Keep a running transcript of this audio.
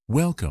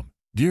Welcome,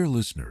 dear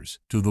listeners,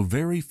 to the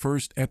very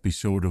first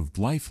episode of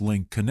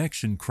LifeLink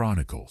Connection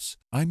Chronicles.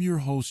 I'm your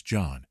host,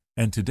 John,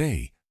 and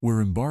today we're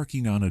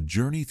embarking on a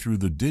journey through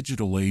the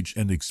digital age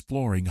and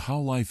exploring how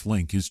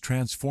LifeLink is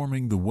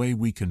transforming the way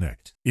we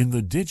connect. In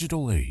the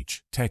digital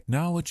age,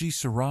 technology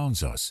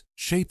surrounds us,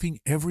 shaping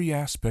every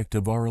aspect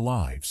of our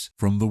lives.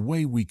 From the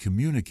way we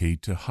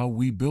communicate to how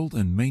we build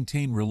and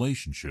maintain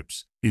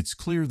relationships, it's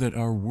clear that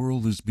our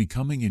world is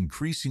becoming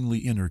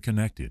increasingly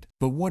interconnected.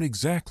 But what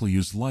exactly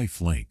is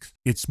LifeLink?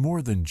 It's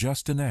more than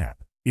just an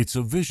app. It's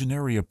a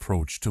visionary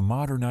approach to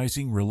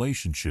modernizing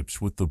relationships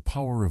with the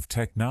power of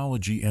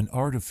technology and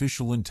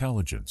artificial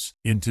intelligence.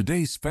 In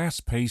today's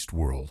fast-paced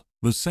world,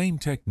 the same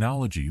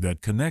technology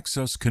that connects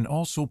us can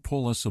also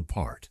pull us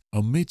apart.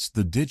 Amidst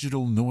the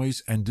digital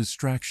noise and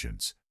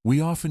distractions, we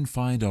often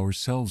find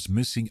ourselves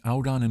missing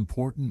out on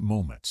important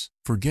moments,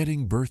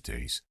 forgetting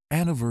birthdays,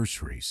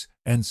 anniversaries,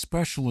 and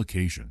special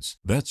occasions.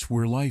 That's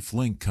where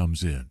LifeLink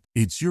comes in.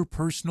 It's your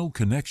personal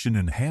connection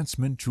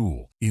enhancement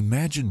tool.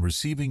 Imagine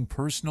receiving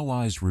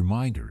personalized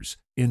reminders,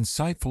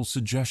 insightful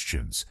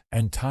suggestions,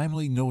 and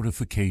timely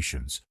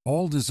notifications,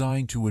 all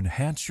designed to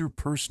enhance your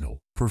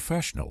personal,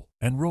 professional,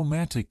 and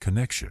romantic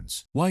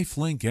connections.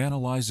 LifeLink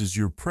analyzes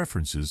your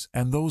preferences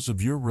and those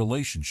of your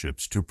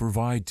relationships to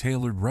provide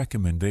tailored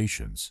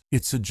recommendations.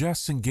 It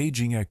suggests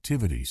engaging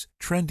activities,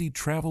 trendy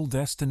travel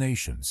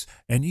destinations,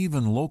 and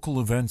even local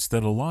events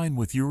that align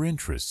with your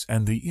interests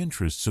and the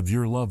interests of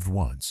your loved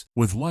ones.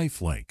 With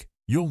LifeLink,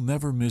 you'll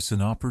never miss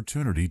an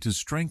opportunity to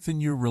strengthen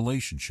your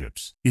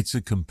relationships. It's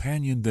a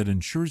companion that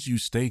ensures you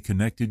stay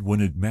connected when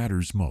it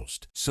matters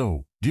most.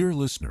 So, dear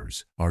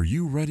listeners, are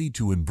you ready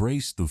to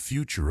embrace the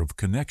future of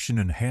connection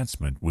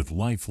enhancement with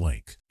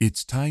LifeLink?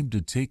 It's time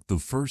to take the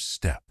first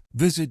step.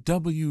 Visit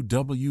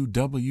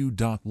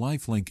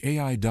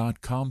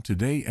www.lifelinkai.com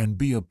today and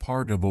be a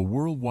part of a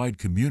worldwide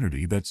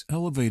community that's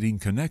elevating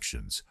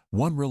connections,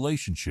 one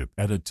relationship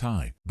at a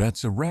time.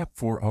 That's a wrap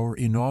for our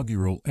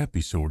inaugural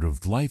episode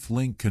of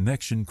LifeLink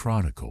Connection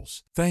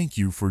Chronicles. Thank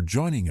you for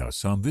joining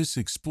us on this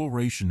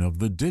exploration of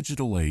the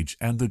digital age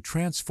and the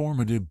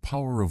transformative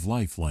power of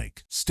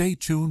LifeLink. Stay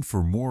tuned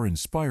for more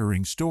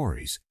inspiring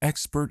stories,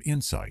 expert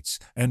insights,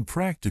 and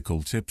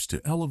practical tips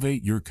to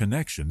elevate your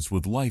connections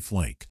with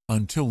LifeLink.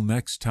 Until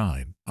next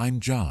time, I'm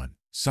John,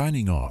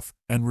 signing off,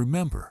 and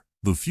remember,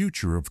 the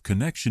future of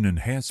connection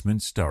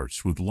enhancement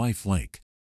starts with LifeLink.